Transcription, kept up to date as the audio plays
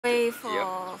only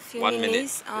for a few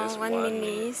minutes or Just 1 1 minute.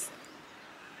 minute.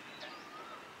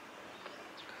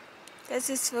 This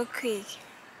is so quick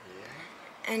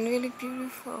and really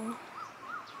beautiful.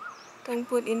 Don't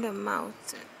put in the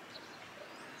mouth.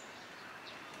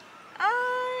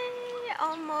 Oh,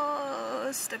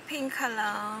 almost the pink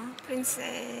color,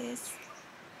 princess.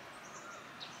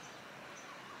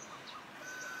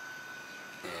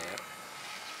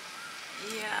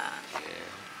 Yeah.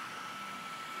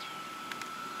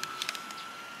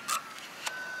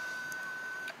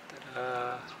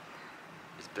 Ta-da!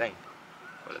 It's blank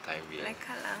for the time being. Black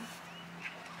color.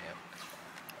 Yep.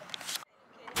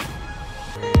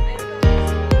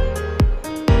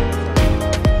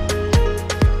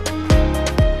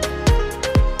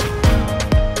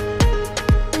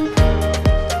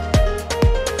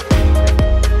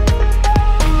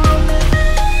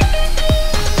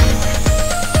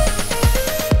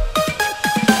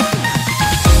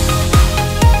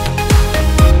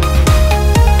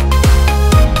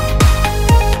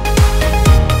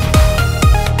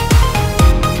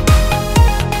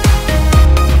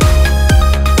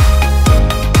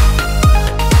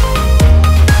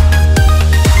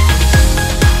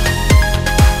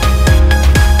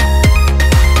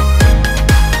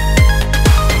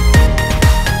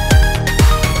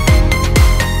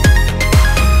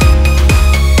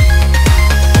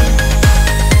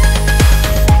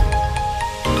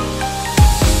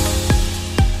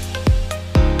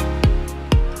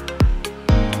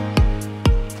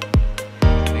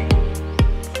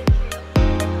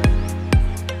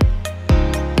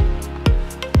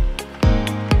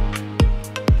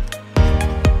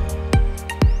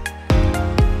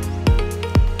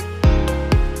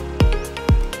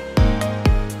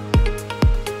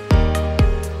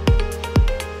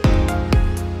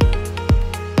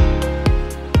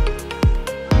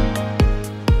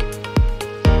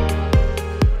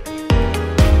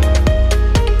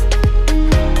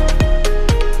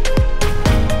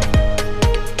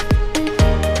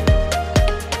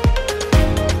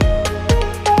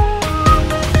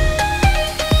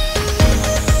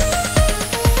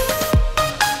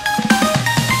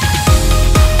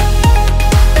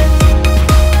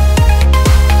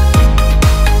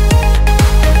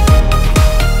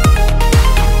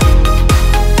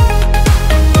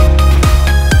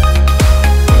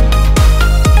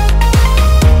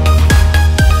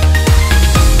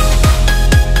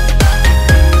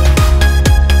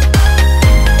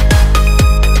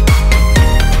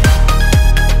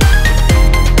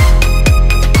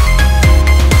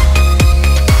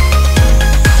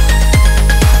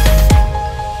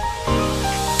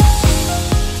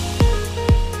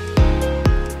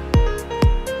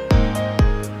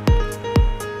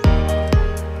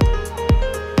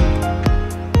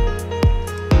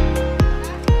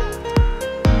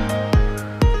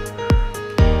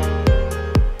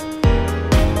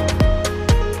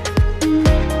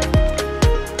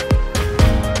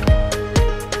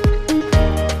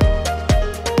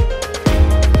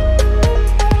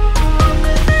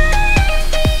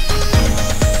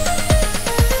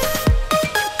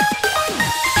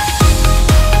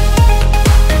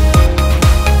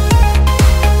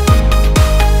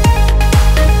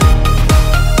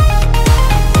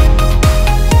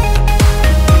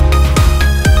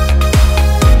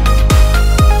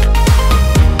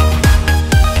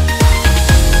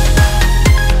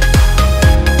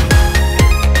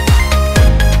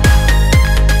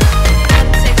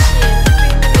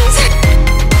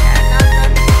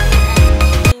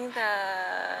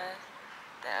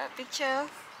 Picture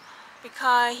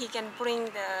because he can bring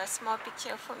the small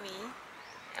picture for me.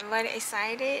 I'm very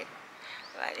excited,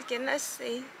 but I cannot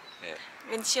see. Yeah.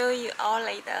 We'll show you all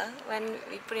later when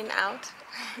we print out.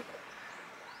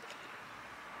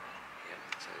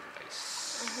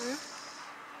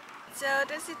 So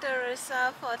this is the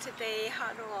result for today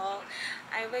hard work.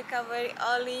 I wake up very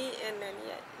early and then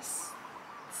yes.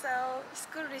 So it's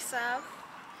good result.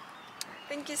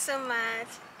 Thank you so much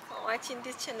for watching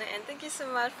this channel, and thank you so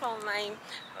much for my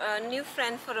new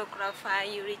friend photographer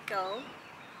Yuriko.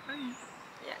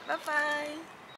 Yeah, bye bye.